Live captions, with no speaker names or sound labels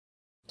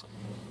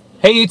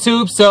Hey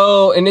YouTube,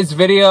 so in this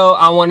video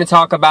I want to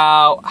talk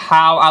about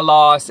how I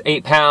lost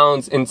 8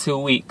 pounds in 2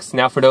 weeks.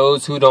 Now for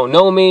those who don't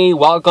know me,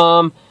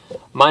 welcome.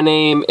 My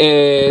name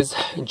is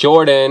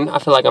Jordan. I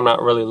feel like I'm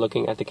not really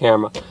looking at the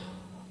camera.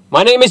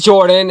 My name is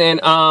Jordan, and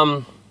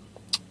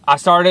I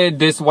started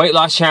this weight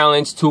loss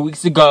challenge 2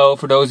 weeks ago.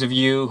 For those of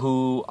you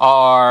who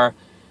are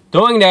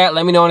doing that,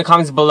 let me know in the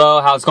comments below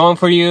how it's going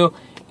for you.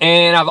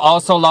 And I've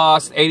also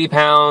lost 80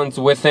 pounds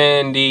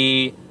within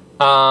the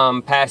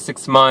past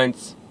 6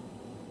 months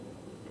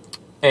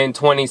in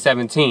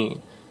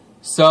 2017.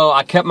 So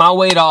I kept my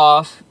weight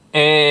off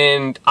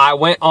and I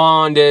went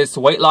on this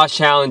weight loss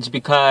challenge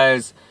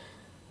because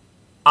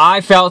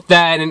I felt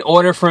that in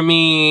order for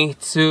me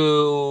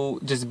to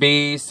just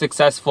be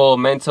successful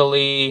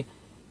mentally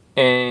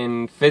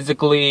and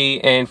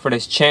physically, and for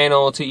this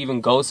channel to even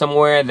go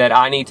somewhere, that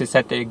I need to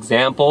set the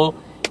example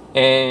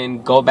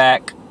and go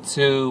back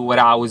to what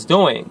I was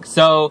doing.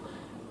 So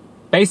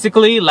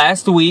basically,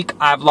 last week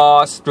I've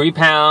lost 3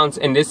 pounds,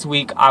 and this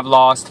week I've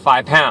lost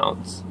 5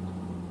 pounds.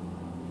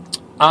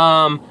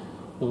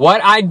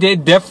 What I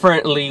did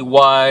differently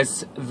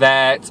was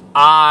that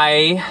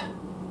I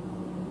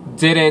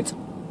didn't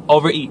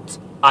overeat.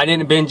 I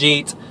didn't binge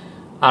eat.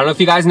 I don't know if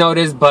you guys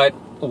noticed, but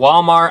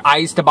Walmart, I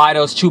used to buy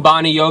those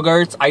Chobani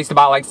yogurts. I used to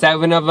buy like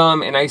 7 of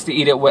them, and I used to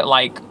eat it with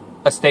like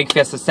a steak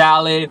fiesta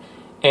salad,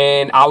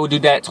 and I would do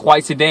that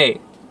twice a day,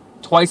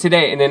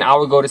 and then I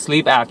would go to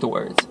sleep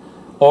afterwards.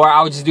 Or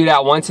I would just do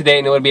that once a day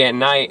and it would be at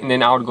night, and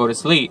then I would go to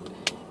sleep.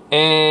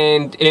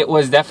 And it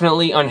was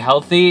definitely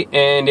unhealthy,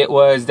 and it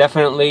was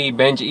definitely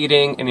binge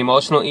eating and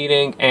emotional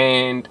eating,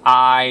 and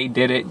I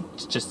did it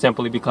just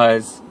simply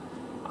because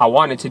I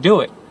wanted to do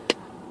it.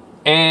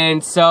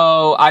 And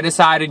so I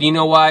decided, you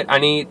know what, I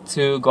need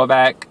to go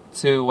back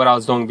to what I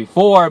was doing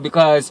before,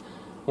 because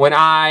when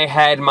I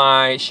had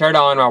my shirt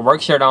on, my work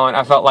shirt on,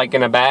 I felt like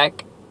in the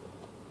back,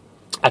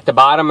 at the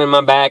bottom in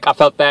my back, I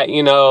felt that,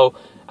 you know,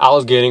 I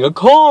was getting a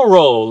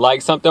cornrow,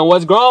 like something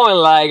was growing,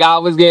 like I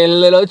was getting a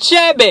little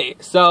chubby.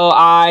 So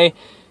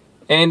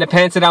and the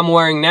pants that I'm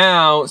wearing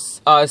now,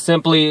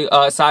 simply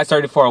size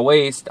 34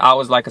 waist, I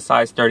was like a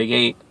size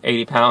 38,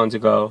 80 pounds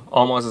ago,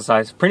 almost a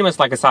size, pretty much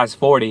like a size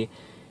 40.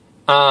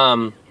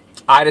 I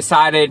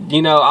decided,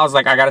 you know, I was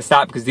like, I gotta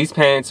stop because these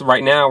pants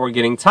right now were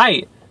getting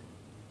tight.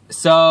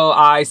 So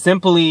I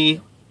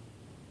simply,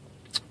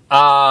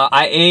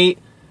 I ate,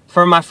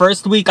 for my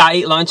first week, I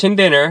ate lunch and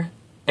dinner.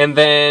 And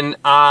then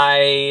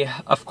I,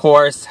 of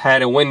course,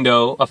 had a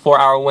window, a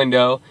 4-hour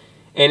window,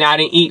 and I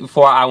didn't eat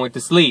before I went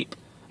to sleep.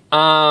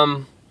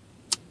 And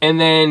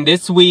then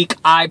this week,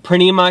 I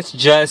pretty much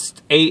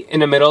just ate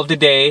in the middle of the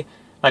day.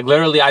 Like,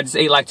 literally, I just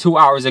ate like 2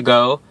 hours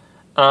ago.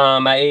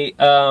 I ate,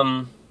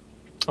 what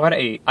I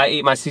ate? I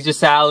ate my Caesar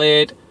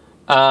salad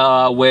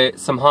with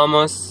some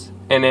hummus,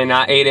 and then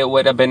I ate it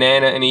with a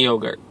banana and a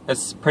yogurt.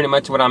 That's pretty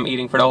much what I'm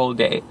eating for the whole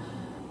day.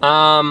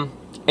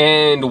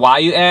 And why,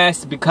 you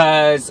ask?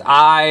 Because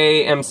I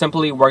am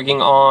simply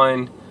working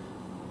on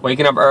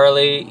waking up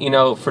early. You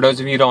know, for those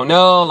of you who don't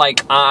know,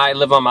 like, I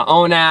live on my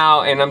own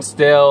now, and I'm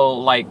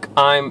still, like,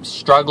 I'm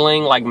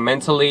struggling, like,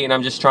 mentally, and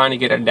I'm just trying to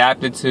get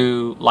adapted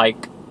to,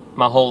 like,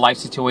 my whole life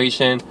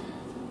situation,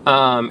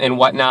 and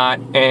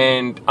whatnot.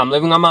 And I'm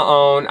living on my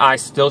own. I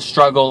still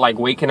struggle, like,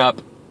 waking up,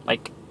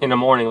 like, in the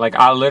morning. Like,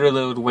 I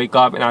literally would wake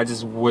up and I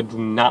just would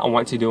not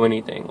want to do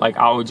anything. Like,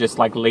 I would just,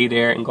 like, lay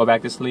there and go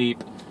back to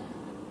sleep.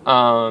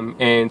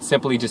 And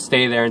simply just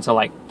stay there until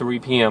like 3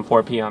 p.m.,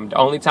 4 p.m. The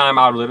only time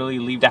I would literally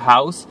leave the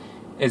house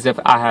is if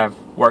I have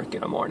work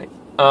in the morning.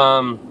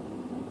 And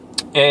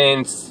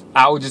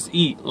I would just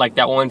eat like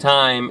that one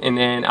time, and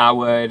then I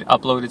would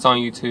upload it on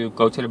YouTube,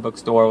 go to the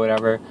bookstore or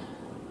whatever,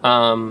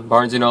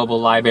 Barnes &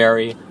 Noble,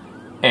 library,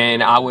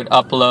 and I would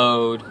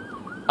upload,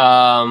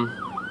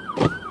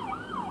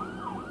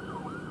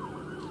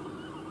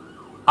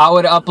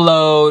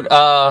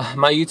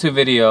 my YouTube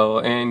video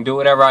and do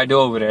whatever I do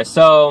over there.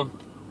 So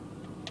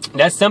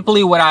that's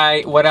simply what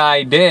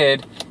I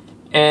did,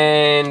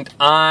 and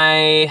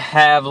I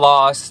have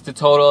lost a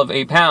total of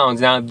 8 pounds.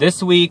 Now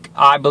this week,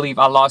 I believe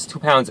I lost 2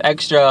 pounds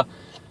extra,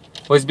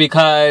 was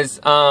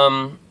because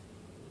like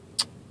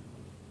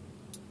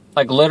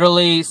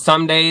literally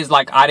some days,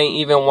 like I didn't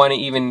even want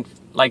to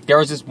like, there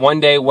was this one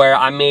day where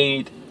I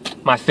made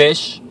my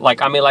fish,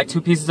 like I made like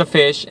 2 pieces of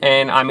fish,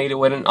 and I made it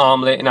with an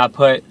omelet, and I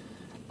put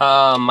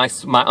my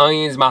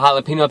onions, my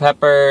jalapeno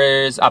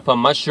peppers, I put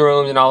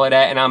mushrooms and all of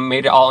that, and I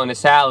made it all in a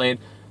salad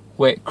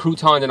with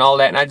croutons and all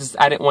that, and I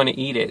didn't want to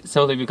eat it,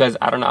 simply because,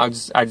 I don't know, I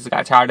just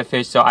got tired of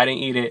fish, so I didn't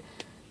eat it.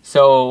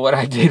 So what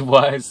I did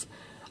was,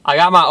 I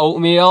got my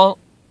oatmeal,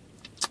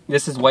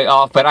 this is way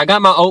off, but I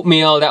got my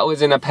oatmeal that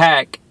was in a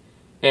pack,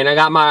 and I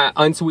got my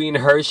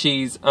unsweetened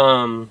Hershey's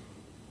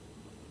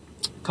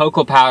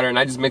cocoa powder, and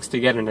I just mixed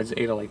together, and I just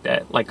ate it like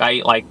that. Like, I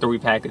ate like 3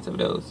 packets of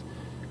those.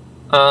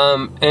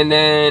 And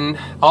then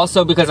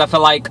also because I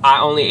feel like I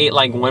only ate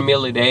like 1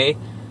 meal a day,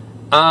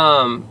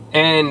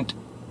 and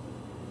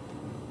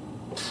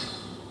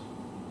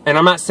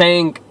I'm not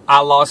saying I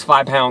lost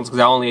 5 pounds because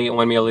I only ate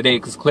 1 meal a day,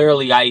 because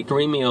clearly I ate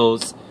 3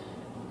 meals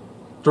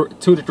 2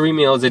 to 3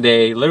 meals a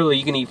day. Literally,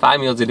 you can eat 5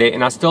 meals a day,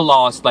 and I still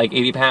lost like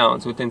 80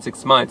 pounds within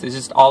 6 months. It's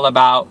just all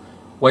about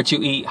what you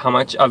eat, how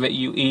much of it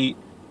you eat,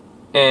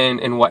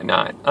 and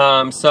whatnot.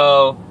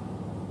 So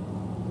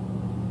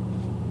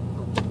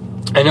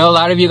I know a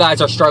lot of you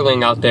guys are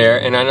struggling out there,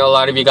 and I know a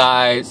lot of you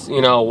guys,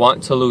 you know,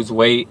 want to lose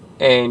weight,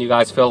 and you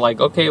guys feel like,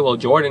 okay, well,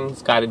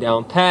 Jordan's got it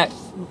down pat.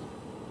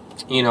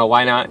 You know,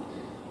 why not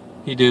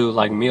you do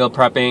like meal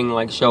prepping,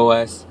 like show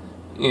us,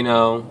 you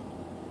know,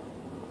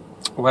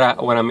 what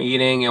I'm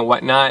eating and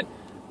whatnot.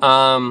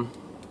 I'm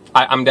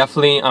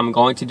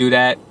going to do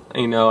that.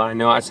 You know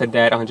I said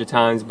that 100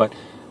 times, but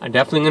I'm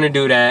definitely going to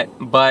do that.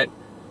 But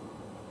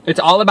it's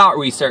all about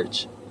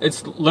research.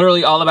 It's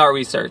literally all about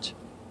research.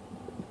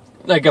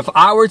 Like, if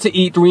I were to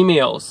eat 3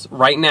 meals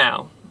right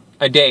now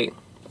a day,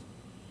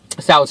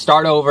 so I would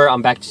start over,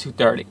 I'm back to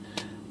 230.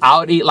 I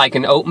would eat like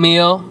an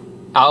oatmeal.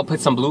 I would put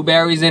some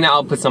blueberries in it. I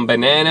would put some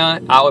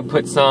banana. I would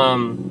put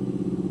some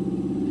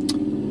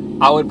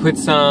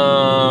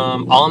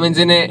almonds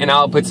in it, and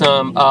I would put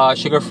some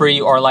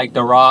sugar-free or like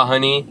the raw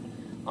honey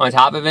on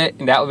top of it,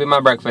 and that would be my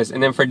breakfast.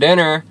 And then for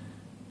dinner,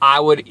 I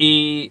would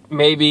eat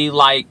maybe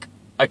like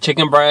a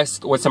chicken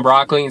breast with some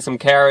broccoli and some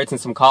carrots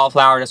and some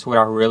cauliflower. That's what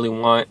I really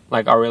want.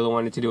 Like, I really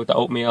wanted to do with the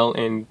oatmeal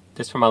and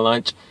this for my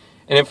lunch.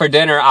 And then for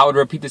dinner, I would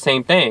repeat the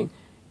same thing.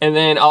 And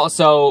then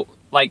also,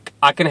 like,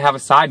 I can have a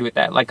side with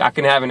that. Like, I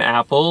can have an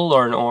apple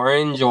or an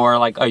orange or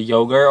like a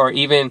yogurt, or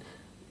even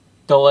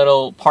the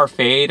little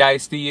parfait I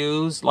used to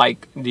use,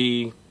 like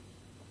the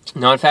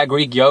non-fat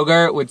Greek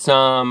yogurt with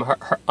some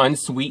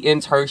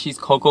unsweetened Hershey's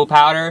cocoa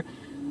powder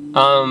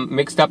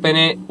mixed up in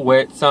it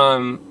with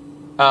some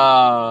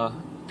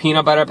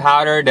peanut butter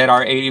powder that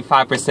are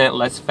 85%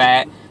 less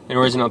fat than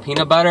original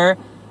peanut butter,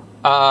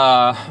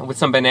 with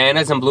some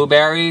bananas and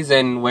blueberries,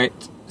 and with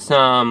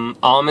some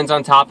almonds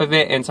on top of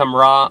it, and some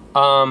raw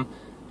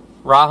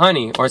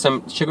honey or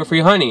some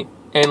sugar-free honey.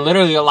 And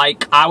literally,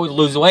 like, I would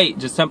lose weight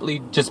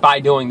just by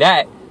doing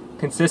that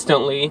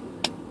consistently.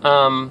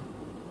 I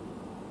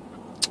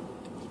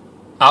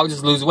would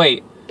just lose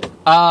weight.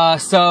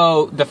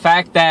 So the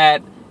fact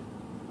that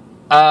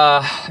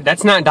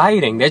that's not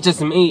dieting. That's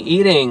just me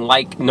eating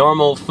like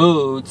normal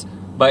foods,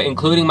 but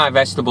including my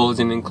vegetables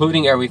and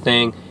including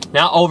everything.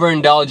 Not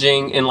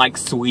overindulging in like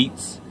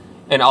sweets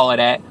and all of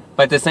that,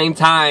 but at the same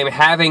time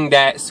having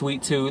that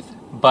sweet tooth,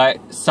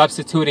 but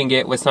substituting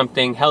it with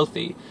something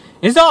healthy.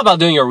 It's all about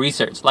doing your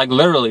research. Like,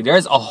 literally,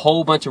 there's a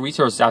whole bunch of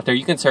resources out there.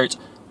 You can search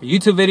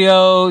YouTube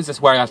videos.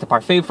 That's where I got the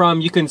parfait from.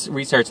 You can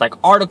research like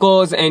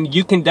articles, and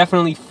you can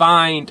definitely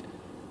find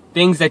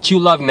things that you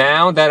love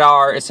now that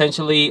are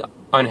essentially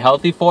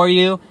unhealthy for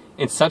you,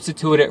 and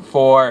substitute it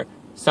for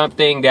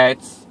something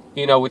that's,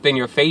 you know, within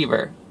your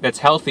favor, that's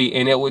healthy,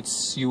 and you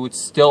would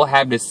still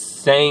have the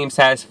same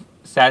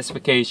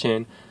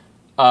satisfaction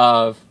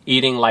of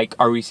eating like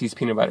a Reese's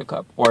peanut butter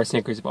cup, or a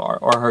Snickers bar,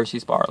 or a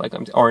Hershey's bar, like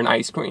or an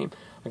ice cream.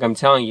 Like, I'm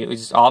telling you,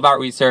 it's just all about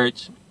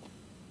research.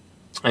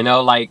 I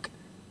know, like,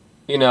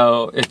 you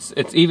know, it's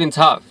even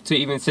tough to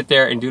even sit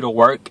there and do the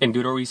work and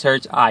do the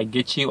research. I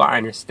get you, I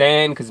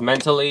understand, because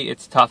mentally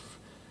it's tough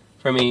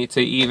for me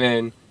to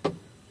even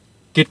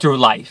get through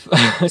life.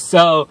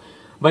 So,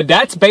 but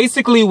that's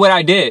basically what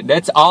I did.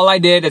 That's all I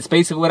did. That's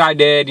basically what I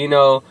did. You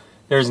know,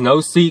 there's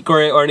no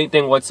secret or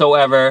anything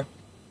whatsoever.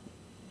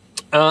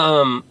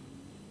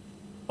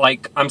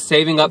 Like, I'm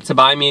saving up to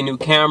buy me a new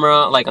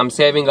camera. Like, I'm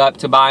saving up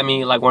to buy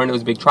me like one of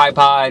those big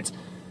tripods,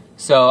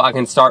 so I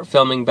can start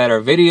filming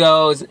better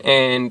videos.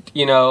 And,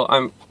 you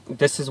know,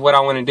 this is what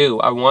I want to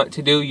do. I want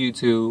to do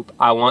YouTube.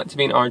 I want to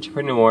be an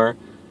entrepreneur.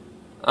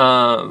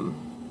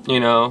 You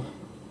know,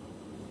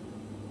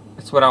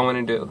 that's what I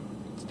want to do.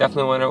 It's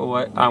definitely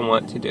what I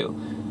want to do.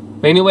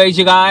 But anyways,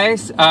 you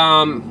guys,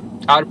 I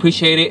would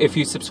appreciate it if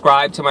you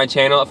subscribe to my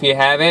channel if you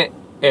haven't.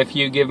 If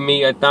you give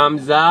me a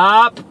thumbs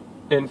up,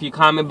 and if you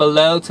comment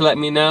below to let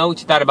me know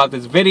what you thought about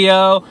this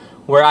video,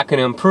 where I can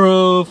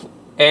improve,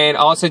 and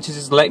also to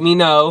just let me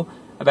know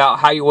about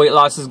how your weight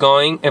loss is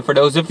going. And for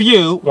those of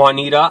you,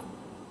 Juanita,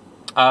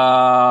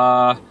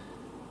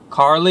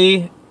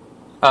 Carly,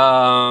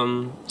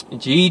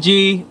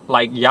 Gigi,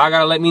 like, y'all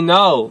gotta let me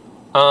know.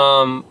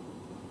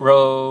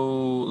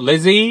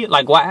 Lizzie,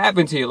 like, what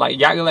happened to you? Like,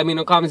 y'all gotta let me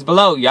know in the comments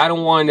below. Y'all the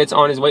one that's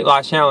on this weight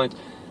loss challenge.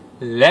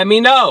 Let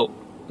me know.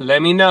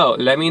 Let me know.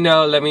 Let me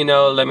know. Let me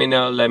know. Let me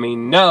know. Let me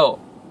know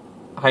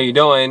how you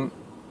doing.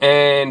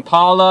 And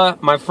Paula,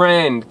 my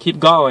friend, keep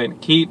going.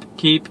 Keep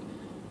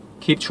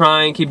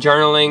trying. Keep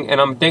journaling.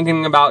 And I'm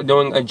thinking about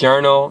doing a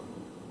journal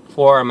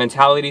for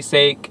mentality's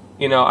sake.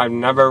 You know, I've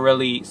never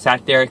really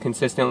sat there and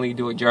consistently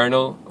do a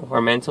journal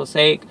for mental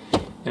sake.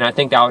 And I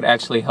think that would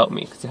actually help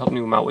me, because it helped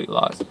me with my weight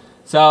loss.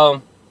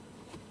 So,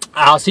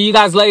 I'll see you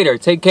guys later.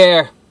 Take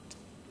care.